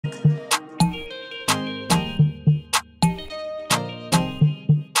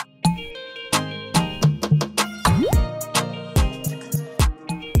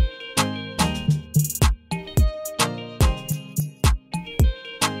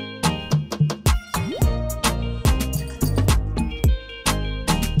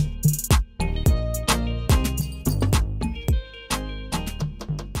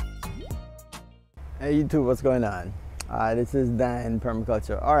Hey YouTube, what's going on? This is Dan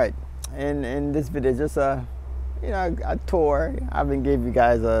Permaculture. All right, in this video, just a tour. I haven't gave you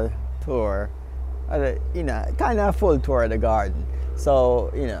guys a tour, kind of a full tour of the garden. So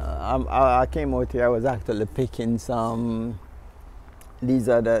I came out here. I was actually picking some. These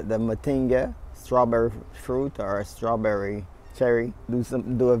are the Moringa strawberry fruit or strawberry cherry.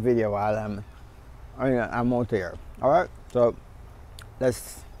 Do a video while I'm out here. All right, so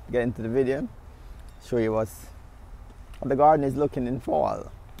let's get into the video. Show you what the garden is looking in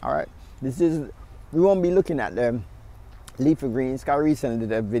fall. All right, we won't be looking at the leafy greens. I recently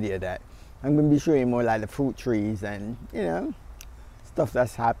did a video that I'm going to be showing you more like the fruit trees and stuff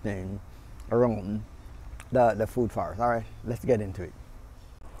that's happening around the food forest. All right, let's get into it.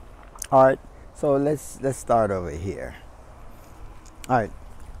 All right, so let's start over here. All right,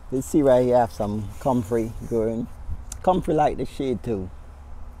 let's see right here. I have some comfrey growing. Comfrey like the shade too.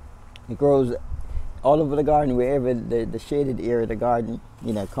 It grows all over the garden, wherever the shaded area of the garden,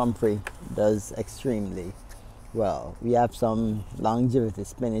 comfrey does extremely well. We have some longevity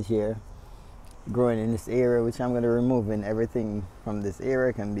spinach here growing in this area, which I'm going to remove, and everything from this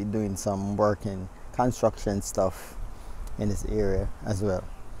area can be doing some work in construction stuff in this area as well.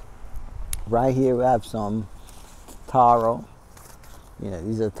 Right here we have some taro.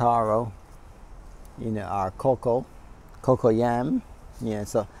 These are taro, our cocoa yam.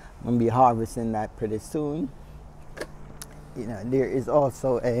 So I'm going to be harvesting that pretty soon. There is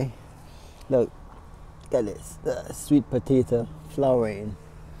also look at this, the sweet potato flowering.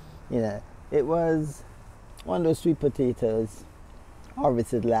 It was one of those sweet potatoes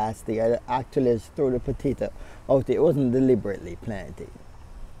harvested last year. I actually just threw the potato out there. It wasn't deliberately planted.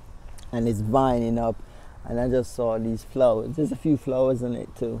 And it's vining up, and I just saw these flowers. There's a few flowers in it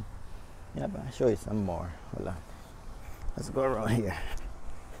too. Yeah, but I'll show you some more. Hold on. Let's go around here.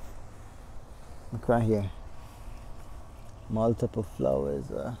 Look right here. Multiple flowers.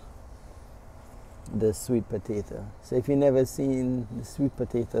 The sweet potato. So if you've never seen the sweet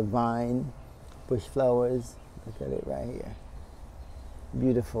potato vine, bush flowers, look at it right here.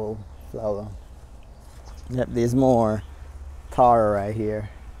 Beautiful flower. Yep, there's more taro right here.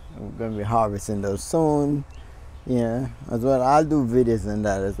 I'm going to be harvesting those soon. Yeah, as well. I'll do videos on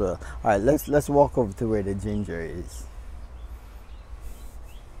that as well. All right, let's walk over to where the ginger is.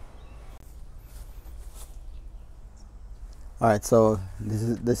 All right, so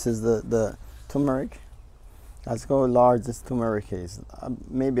this is the turmeric. That's how large this turmeric is.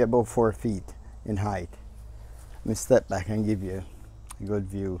 Maybe about 4 feet in height. Let me step back and give you a good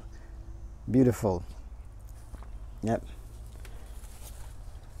view. Beautiful. Yep.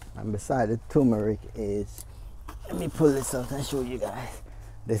 And beside the turmeric is, let me pull this out and show you guys.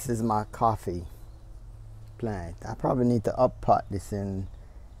 This is my coffee plant. I probably need to up pot this in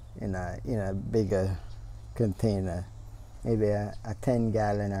a bigger container. Maybe a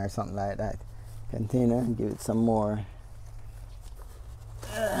 10-gallon or something like that container. Give it some more.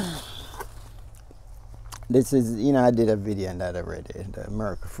 This is, I did a video on that already, the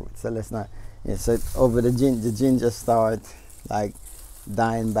American fruit. So let's not. So over the ginger start like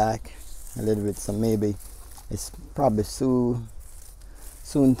dying back a little bit. So maybe it's probably soon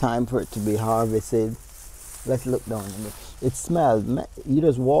time for it to be harvested. Let's look down. It smells. You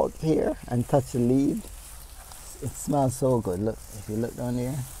just walk here and touch the leaves. It smells so good. Look, if you look down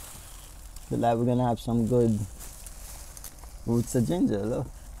here, look like we're gonna have some good roots of ginger. Look,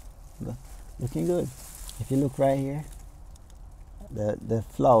 looking good. If you look right here, the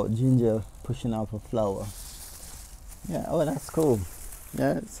flower, ginger pushing off a flower. Yeah, oh, that's cool.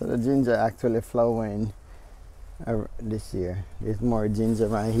 Yeah, so the ginger actually flowering this year. There's more ginger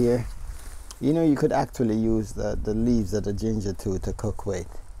right here. You could actually use the leaves of the ginger too to cook with.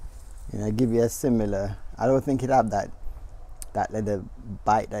 Give you a similar. I don't think it have that little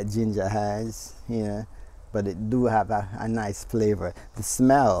bite that ginger has, but it do have a nice flavor. The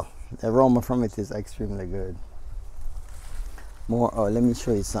smell, the aroma from it is extremely good. More. Oh, let me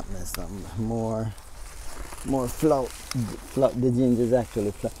show you something. More flow. The ginger is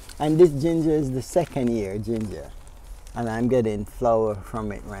actually flow, and this ginger is the second year ginger, and I'm getting flower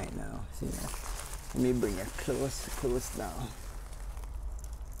from it right now. See that? Let me bring it close down.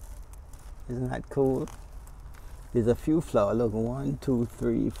 Isn't that cool? There's a few flowers. Look, 1, 2,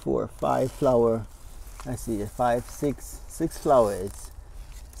 3, 4, 5 flower. I see 5, 6 flowers.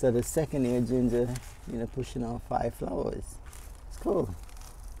 So the second year ginger, pushing on 5 flowers. It's cool.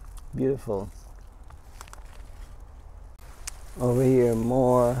 Beautiful. Over here,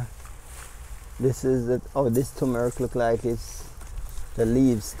 more. This is this turmeric look like it's the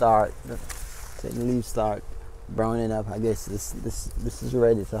leaves start browning up. I guess this is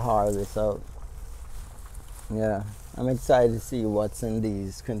ready to harvest out. Yeah, I'm excited to see what's in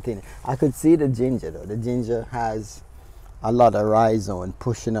these containers. I could see the ginger though. The ginger has a lot of rhizome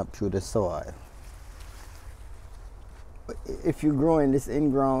pushing up through the soil. If you're growing this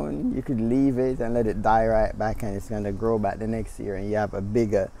ingrown, you could leave it and let it die right back, and it's going to grow back the next year, and you have a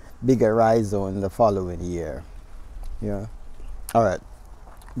bigger rhizome the following year. Yeah. All right.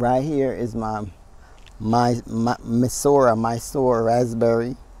 Right here is my Mysore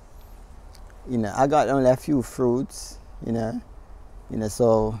raspberry. You know, I got only a few fruits. You know,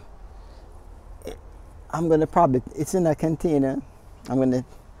 so I'm gonna probably, it's in a container. I'm gonna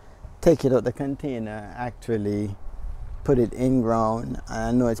take it out the container, actually put it in ground, and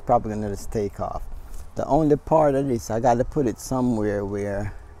I know it's probably gonna just take off. The only part of this, I gotta put it somewhere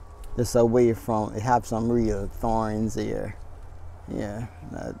where just away from it, have some real thorns here. Yeah,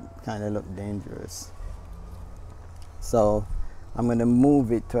 that kind of look dangerous. So I'm gonna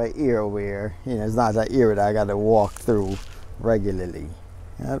move it to an area where, you know, it's not an area that I gotta walk through regularly.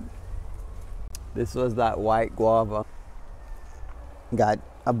 Yep. This was that white guava. Got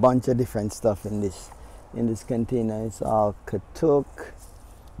a bunch of different stuff in this container. It's all katuk,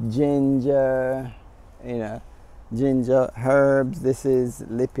 ginger, you know, ginger, herbs. This is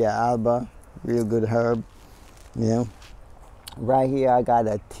Lipia alba, real good herb. You know, right here I got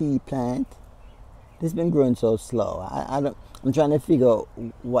a tea plant. This been growing so slow. I'm trying to figure out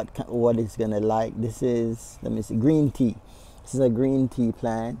what it's gonna like. This is, let me see, green tea. This is a green tea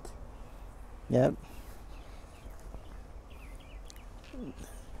plant. Yep.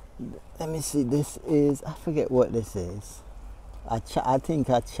 Let me see. This is, I forget what this is. I think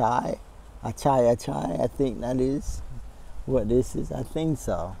a chai. I think that is what this is. I think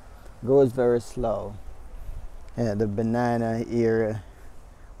so. Grows very slow. Yeah, the banana area,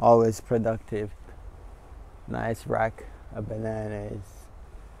 always productive. Nice rack of bananas.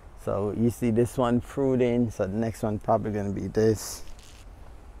 So you see this one fruiting, so the next one probably gonna be this.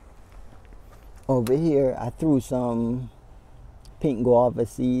 Over here I threw some pink guava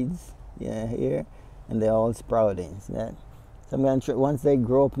seeds, yeah, here, and they're all sprouting. See that? So I'm gonna once they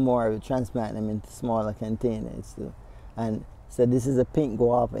grow up more, I will transplant them into smaller containers too. And so this is a pink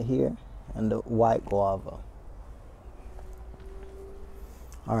guava here and the white guava.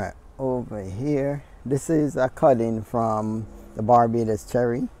 All right, over here, this is a cutting from the Barbados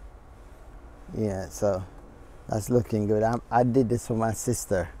cherry. Yeah, so that's looking good. I did this for my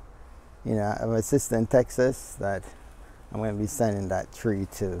sister. You know, I have a sister in Texas that I'm going to be sending that tree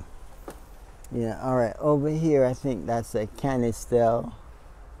to. Yeah, all right, over here I think that's a canistel.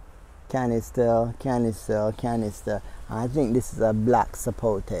 I think this is a black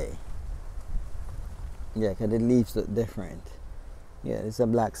sapote. Yeah, because the leaves look different. Yeah, it's a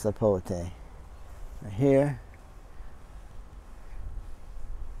black sapote. Right here.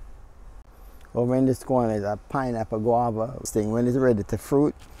 Over in this corner is a pineapple guava thing. When it's ready to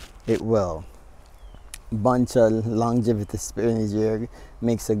fruit, it will. Bunch of longevity spinach here,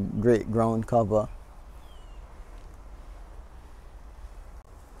 makes a great ground cover.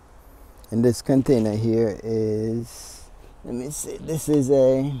 And this container here is, let me see, this is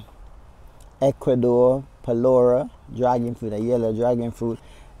a Ecuador Palora dragon fruit, a yellow dragon fruit.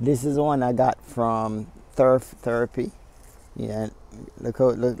 This is one I got from Turf Therapy. Yeah,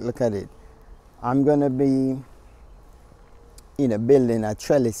 look at it. I'm gonna be, you know, building a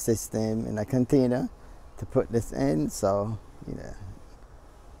trellis system in a container to put this in. So, you know,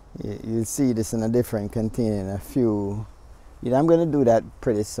 you'll see this in a different container in a few. You know, I'm gonna do that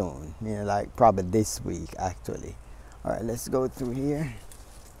pretty soon. You know, like probably this week actually. All right, let's go through here.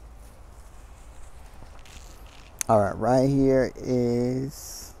 All right, right here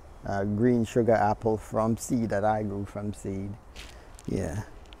is a green sugar apple from seed that I grew from seed. Yeah,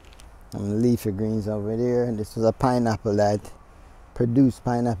 leafy greens over there. And this was a pineapple that produced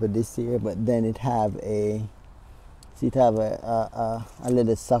pineapple this year, but then it have a, see, it have a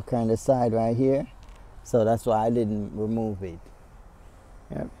little sucker on the side right here. So that's why I didn't remove it.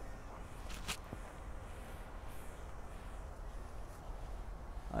 Yep.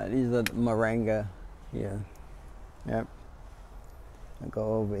 These are the moringa. Yeah. Yep. I'll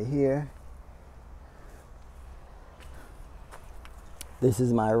go over here. This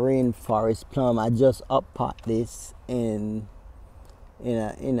is my rainforest plum. I just up pot this in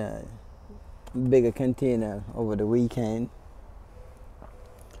a bigger container over the weekend.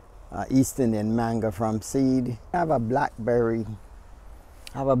 East Indian mango from seed. I have a blackberry.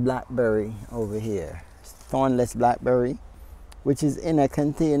 Over here. Thornless blackberry, which is in a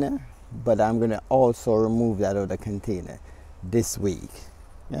container, but I'm gonna also remove that out of the container this week.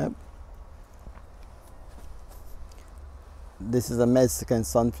 Yep. This is a Mexican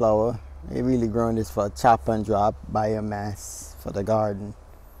sunflower They really growing this for chop and drop biomass for the garden.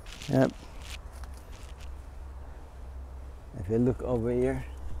 Yep. If you look over here,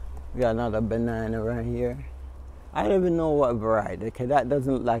 we got another banana right here. I don't even know what variety. Okay, that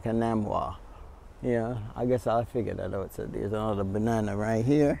doesn't look like a Namwa. Yeah, I guess I'll figure that out. So there's another banana right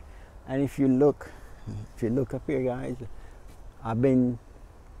here. And if you look up here, guys, I've been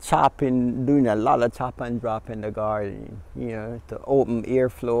doing a lot of chop and drop in the garden, you know, to open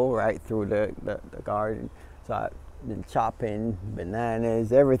airflow right through the garden. So I've been chopping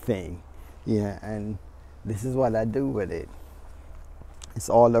bananas, everything. Yeah, and this is what I do with it. It's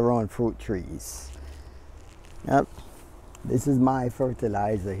all around fruit trees. Yep. This is my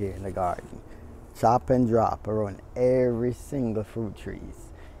fertilizer here in the garden. Chop and drop around every single fruit trees.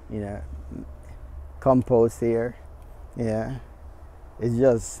 You know, compost here. Yeah. It's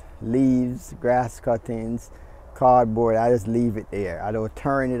just leaves, grass cuttings, cardboard. I just leave it there. I don't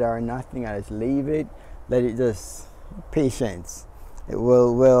turn it or nothing. I just leave it. Let it just, patience. It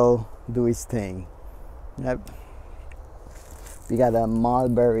will do its thing. Yep. We got a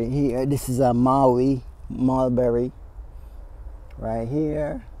mulberry here. This is a Maui mulberry right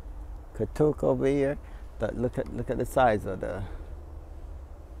here. Katuk over here. Look at the size of the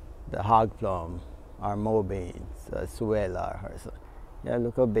hog plum or mulbeans, suela or so. Yeah,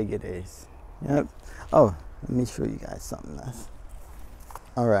 look how big it is. Yep. Oh, let me show you guys something else.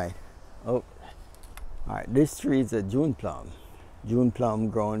 All right. Oh, all right. This tree is a June plum. June plum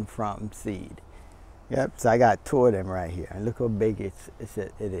grown from seed. Yep. So I got two of them right here, and look how big it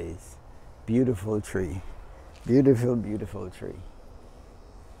is. Beautiful tree. Beautiful, beautiful tree.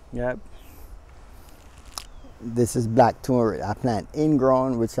 Yep. This is black turmeric. I plant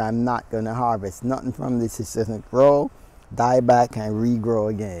ingrown, which I'm not gonna harvest nothing from this. It's just gonna grow, die back, and regrow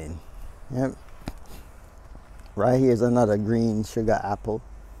again. Yep. Right here's another green sugar apple.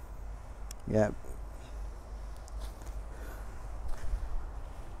 Yep.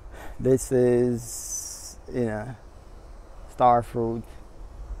 This is, you know, star fruit,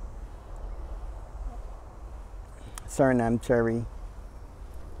 Suriname cherry.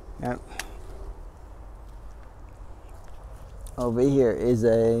 Yep. Over here is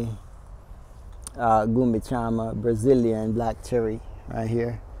a Gumbichama Brazilian black cherry right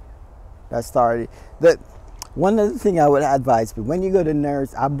here. That started. One of the things I would advise people, when you go to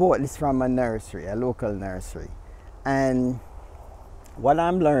nursery, I bought this from a nursery, a local nursery. And what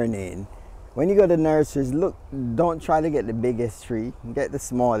I'm learning, when you go to nurseries, look, don't try to get the biggest tree, get the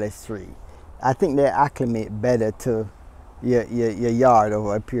smallest tree. I think they acclimate better to your yard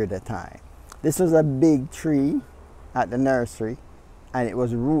over a period of time. This was a big tree at the nursery, and it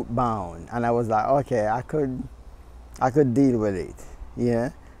was root bound, and I was like, okay, I could deal with it, yeah.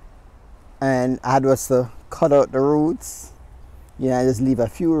 And I had was to cut out the roots, yeah, just leave a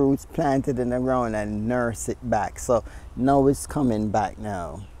few roots planted in the ground and nurse it back. So now it's coming back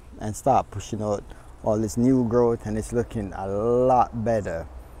now and start pushing out all this new growth, and it's looking a lot better,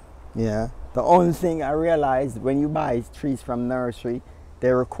 yeah. The only thing I realized, when you buy trees from nursery,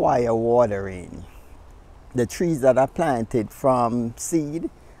 they require watering. The trees that are planted from seed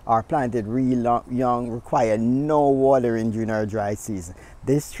or planted real young require no watering during our dry season.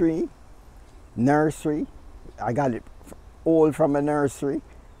 This tree, nursery, I got it all from a nursery,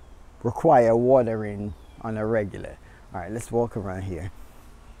 require watering on a regular. All right, let's walk around here.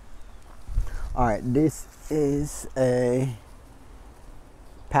 All right, this is a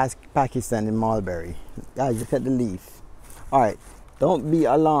Pakistani mulberry. Guys, look at the leaf. All right. Don't be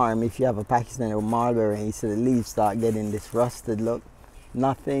alarmed if you have a Pakistani mulberry and you see the leaves start getting this rusted look.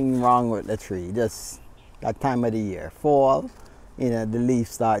 Nothing wrong with the tree, just that time of the year. Fall, you know, the leaves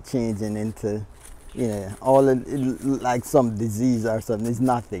start changing into, you know, like some disease or something. It's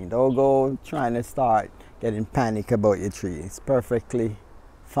nothing. Don't go trying to start getting panic about your tree. It's perfectly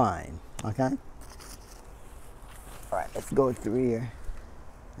fine, okay? All right, let's go through here.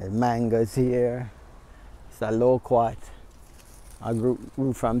 There's mangoes here. It's a loquat. I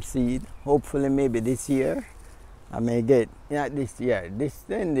grew from seed. Hopefully, maybe this year, I may get, not this year, this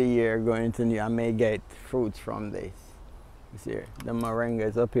end of the year going into new, I may get fruits from this. This year. The moringa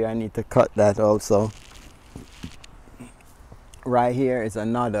is up here. I need to cut that also. Right here is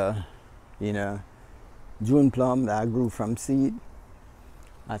another, you know, June plum that I grew from seed.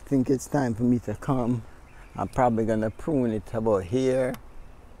 I think it's time for me to come. I'm probably gonna prune it about here,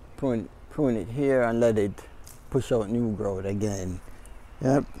 prune it here, and let it push out new growth again.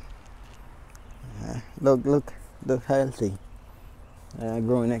 Yep. Look healthy.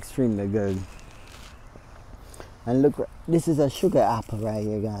 Growing extremely good. And look, this is a sugar apple right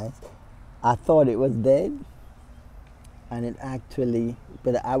here, guys. I thought it was dead. and it actually,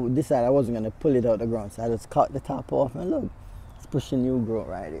 but I decided I wasn't going to pull it out the ground, so I just cut the top off, and look, it's pushing new growth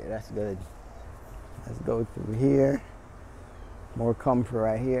right here. That's good. Let's go through here. More comfort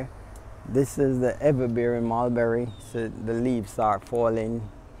right here. This is the everbearing mulberry, so the leaves start falling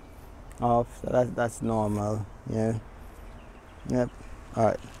off, so that's normal. Yeah. Yep. All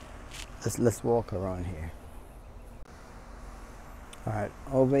right. Let's walk around here. All right.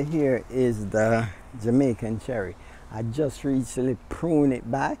 Over here is the Jamaican cherry. I just recently pruned it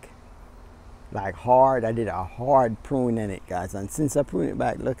back, like hard. I did a hard prune in it, guys. And since I pruned it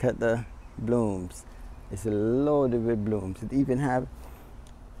back, look at the blooms. It's loaded with blooms. It even have,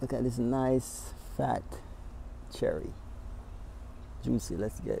 look at this nice fat cherry. Juicy.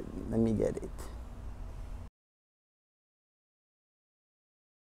 Let me get it.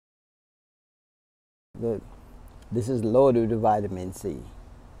 Good. This is loaded with vitamin C.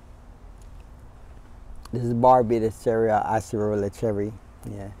 This is Barbados cherry or acerola cherry.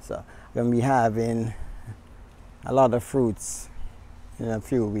 Yeah, so I'm gonna be having a lot of fruits in a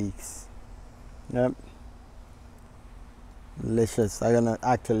few weeks. Yep. Delicious. I'm gonna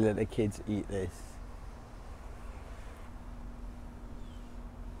actually let the kids eat this.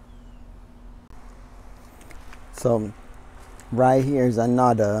 So right here is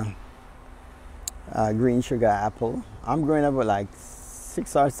another green sugar apple. I'm growing up with like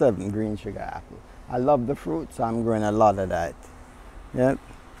 6 or 7 green sugar apple. I love the fruit, so I'm growing a lot of that. Yep.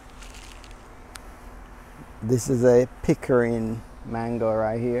 This is a Pickering mango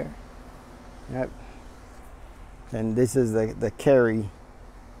right here. Yep. And this is the Kerry.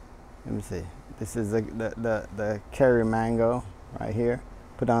 Let me see. This is the Kerry mango right here.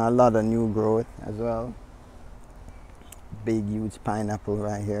 Put on a lot of new growth as well. Big huge pineapple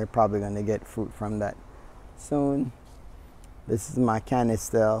right here. Probably gonna get fruit from that soon. This is my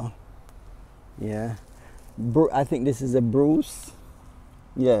canistel. Yeah. I think this is a Bruce.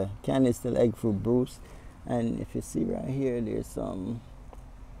 Yeah, canistel egg fruit Bruce. And if you see right here, there's some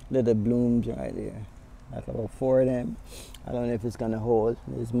little blooms right there. Like about 4 of them. I don't know if it's gonna hold.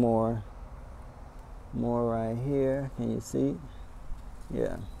 There's more right here. Can you see?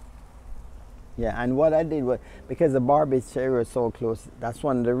 Yeah. Yeah, and what I did was, because the Barbados cherry was so close, that's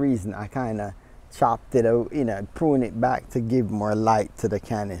one of the reasons I kind of chopped it out, prune it back to give more light to the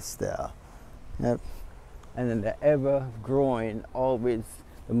canistel. Yep. And then the ever-growing, always,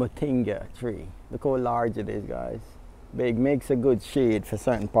 the moringa tree. Look how large it is, guys. Big, makes a good shade for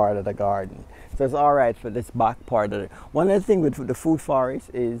certain part of the garden. So it's all right for this back part of it. One of the things with the food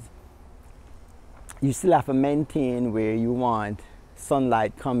forest is you still have to maintain where you want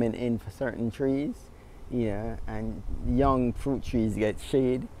sunlight coming in for certain trees, and young fruit trees get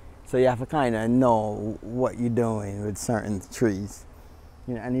shade, so you have to kind of know what you're doing with certain trees,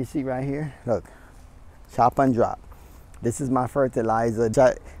 and you see right here, look, chop and drop. This is my fertilizer.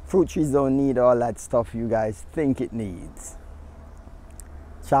 Fruit trees don't need all that stuff you guys think it needs.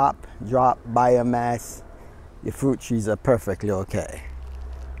 Chop, drop, biomass, your fruit trees are perfectly okay.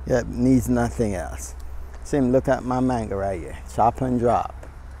 Yep, needs nothing else. Same, look at my mango right here. Chop and drop.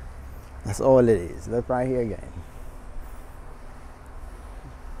 That's all it is. Look right here again.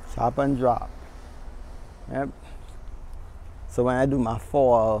 Chop and drop. Yep. So when I do my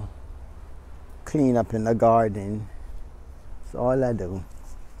fall cleanup in the garden, that's all I do.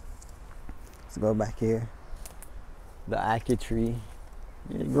 Let's go back here. The ackee tree.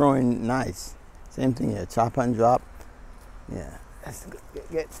 It's growing nice. Same thing here. Chop and drop. Yeah. Let's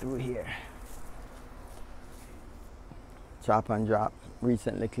get through here. Chop and drop.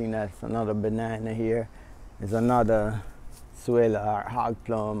 Recently cleaned out another banana here. There's another suela or hog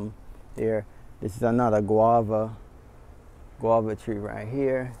plum here. This is another guava tree right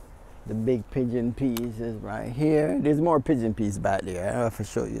here. The big pigeon peas is right here. There's more pigeon peas back there. I don't know if I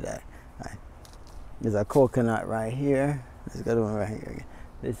show you that. Right. There's a coconut right here. Let's go to one right here.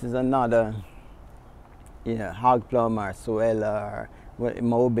 This is another, hog plum or suela or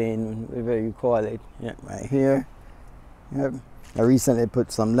mobane, whatever you call it. Yeah, right here. Yep. I recently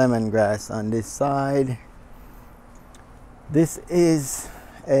put some lemongrass on this side. This is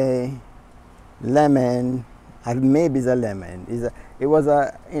a lemon. Maybe it's a lemon.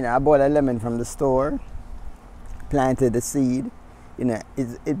 I bought a lemon from the store, planted the seed.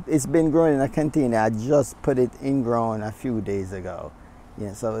 It's been growing in a container. I just put it in ground a few days ago.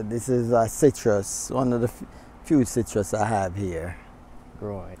 Yeah, so this is a citrus, one of the few citrus I have here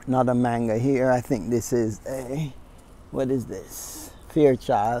growing. Another mango here. I think this is what is this?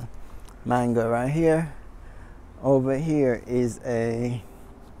 Fairchild mango right here. Over here is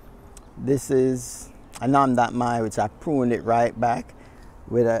this is a Namdat, which I pruned it right back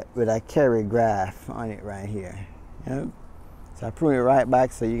with a Kerry graft on it right here. Yep. So I prune it right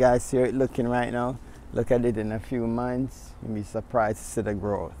back so you guys see it looking right now. Look at it in a few months. You'll be surprised to see the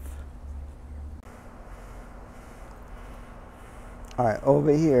growth. Alright,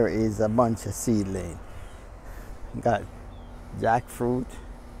 over here is a bunch of seedling. Got jackfruit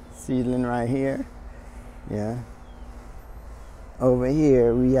seedling right here. Yeah. Over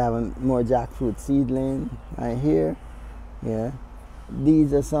here we have more jackfruit seedling right here. Yeah.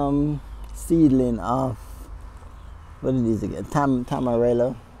 These are some seedling of, what are these again?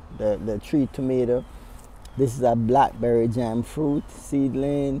 Tamarello, the tree tomato. This is a blackberry jam fruit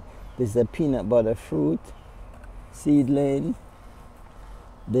seedling. This is a peanut butter fruit seedling.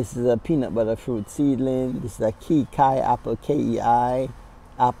 This is a peanut butter fruit seedling. This is a kai apple, Kei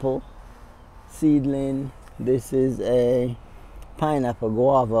apple seedling. This is a pineapple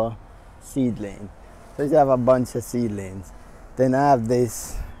guava seedling. So you have a bunch of seedlings. Then I have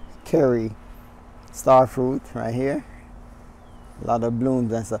this curry star fruit right here. A lot of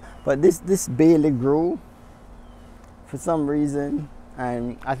blooms and stuff. But this barely grew for some reason,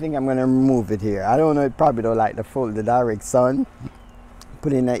 and I think I'm gonna remove it here. I don't know, it probably don't like the direct sun.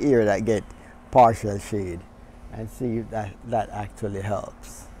 Put in an area that get partial shade and see if that actually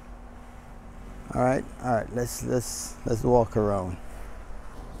helps. All right, let's walk around.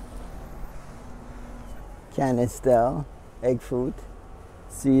 Canistel, egg fruit,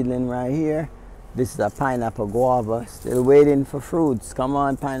 seedling right here. This is a pineapple guava, still waiting for fruits. Come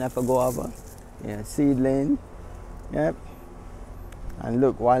on, pineapple guava. Yeah, seedling, yep. And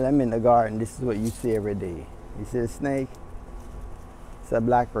look, while I'm in the garden, this is what you see every day. You see a snake? It's a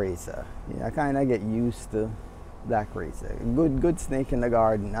black racer. Yeah, I kind of get used to black racer. Good snake in the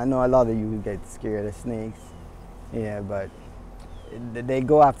garden. I know a lot of you get scared of snakes. Yeah, but they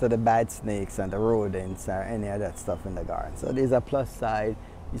go after the bad snakes and the rodents or any of that stuff in the garden. So there's a plus side.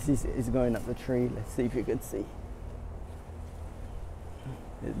 You see it's going up the tree. Let's see if you could see.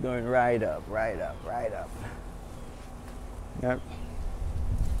 It's going right up, right up, right up. Yep.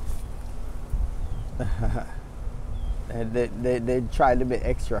 They try to be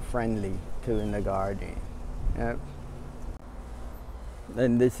extra friendly too in the garden. Yep.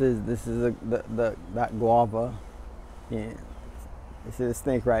 Then this is that guava. Yeah. This is a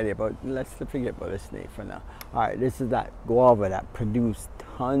snake right here, but let's forget about the snake for now. All right, this is that guava that produced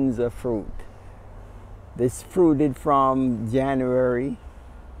tons of fruit. This fruited from January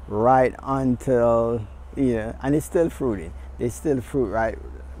right until, yeah, and it's still fruiting. There's still fruit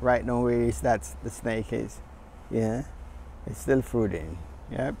right now where that's the snake is. Yeah, it's still fruiting.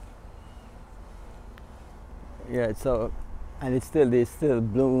 Yep. Yeah, so, and there's still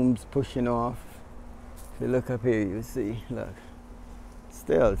blooms pushing off. If you look up here, you see, look.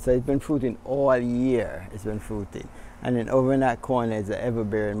 Still, so it's been fruiting all year. It's been fruiting. And then over in that corner is the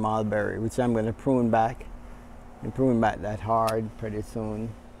everberry and mulberry, which I'm going to prune back. And prune back that hard pretty soon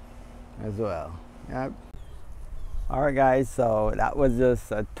as well. Yep. All right, guys, so that was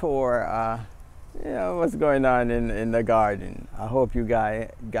just a tour, you know, what's going on in the garden. I hope you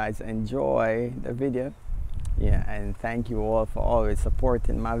guys enjoy the video. Yeah, and thank you all for always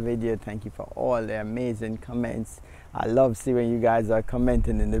supporting my video. Thank you for all the amazing comments. I love seeing when you guys are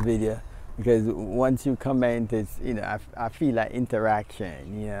commenting in the video, because once you comment, it's, you know, I feel like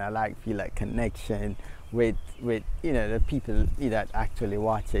interaction. You know, I feel like connection with you know, the people that actually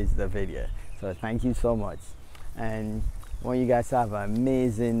watches the video. So thank you so much, and I want you guys to have an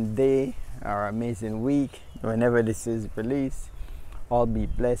amazing day or amazing week whenever this is released. All be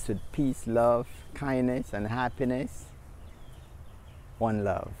blessed with peace, love, kindness, and happiness. One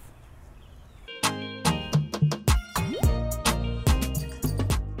love.